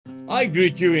I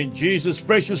greet you in Jesus'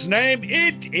 precious name.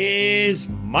 It is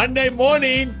Monday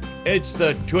morning. It's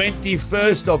the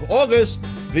 21st of August,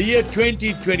 the year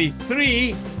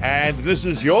 2023, and this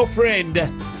is your friend,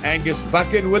 Angus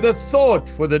Buchan, with a thought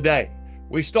for the day.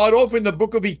 We start off in the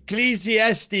book of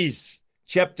Ecclesiastes,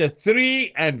 chapter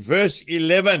 3 and verse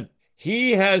 11.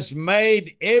 He has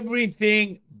made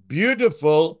everything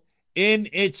beautiful in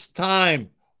its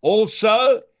time.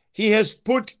 Also, he has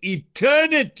put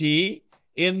eternity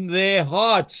in their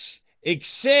hearts,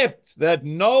 except that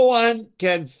no one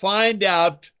can find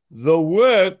out the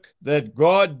work that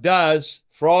God does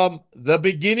from the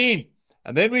beginning.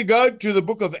 And then we go to the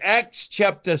book of Acts,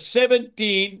 chapter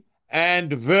 17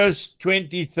 and verse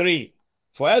 23.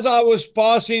 For as I was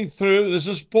passing through, this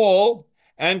is Paul,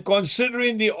 and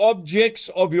considering the objects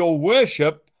of your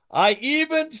worship, I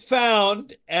even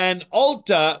found an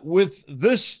altar with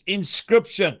this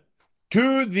inscription: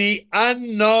 to the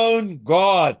unknown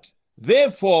God.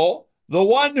 Therefore, the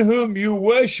one whom you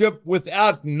worship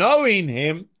without knowing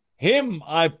him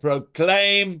I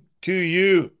proclaim to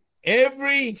you.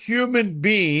 Every human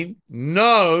being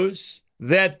knows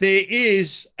that there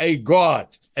is a God,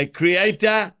 a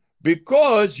creator,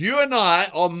 because you and I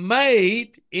are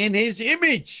made in his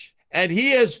image, and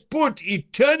he has put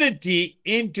eternity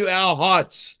into our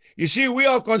hearts. You see, we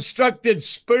are constructed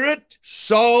spirit,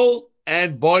 soul,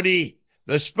 and body.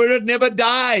 The spirit never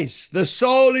dies. The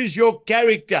soul is your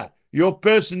character, your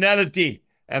personality,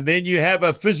 and then you have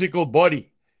a physical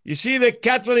body. You see, the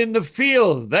cattle in the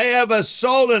field, they have a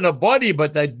soul and a body,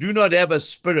 but they do not have a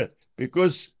spirit,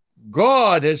 because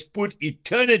God has put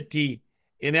eternity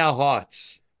in our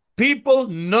hearts. People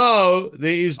know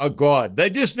there is a God. They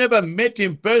just never met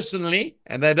him personally,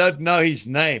 and they don't know his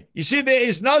name. You see, there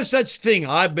is no such thing,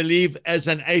 I believe, as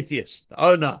an atheist.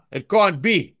 Oh no, it can't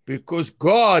be, because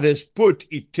God has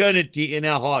put eternity in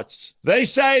our hearts. They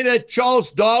say that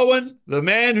Charles Darwin, the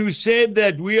man who said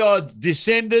that we are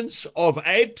descendants of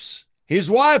apes, his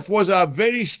wife was a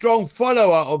very strong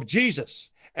follower of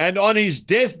Jesus. And on his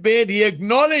deathbed, he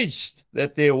acknowledged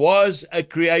that there was a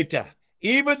creator.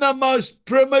 Even the most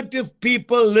primitive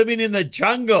people living in the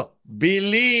jungle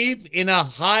believe in a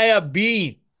higher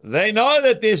being. They know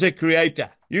that there's a creator.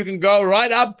 You can go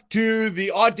right up to the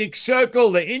Arctic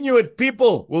Circle. The Inuit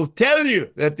people will tell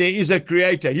you that there is a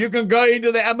creator. You can go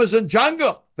into the Amazon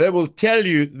jungle. They will tell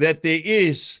you that there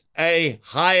is a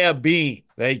higher being.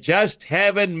 They just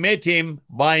haven't met him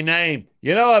by name.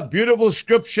 You know, a beautiful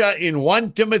scripture in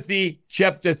 1 Timothy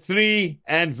chapter 3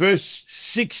 and verse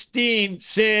 16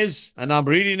 says, and I'm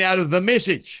reading out of the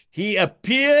Message, he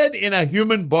appeared in a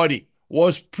human body,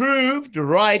 was proved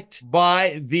right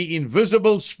by the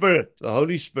invisible Spirit, the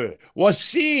Holy Spirit, was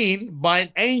seen by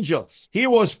angels. He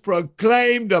was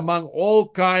proclaimed among all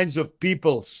kinds of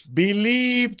peoples,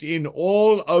 believed in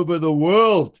all over the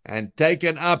world, and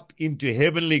taken up into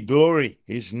heavenly glory.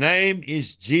 His name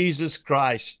is Jesus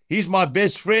Christ. He's my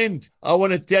best friend. I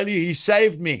want to tell you, he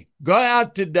saved me. Go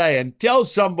out today and tell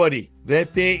somebody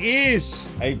that there is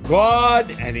a God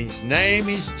and his name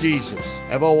is Jesus.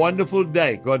 Have a wonderful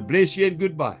day. God bless you and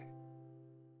goodbye.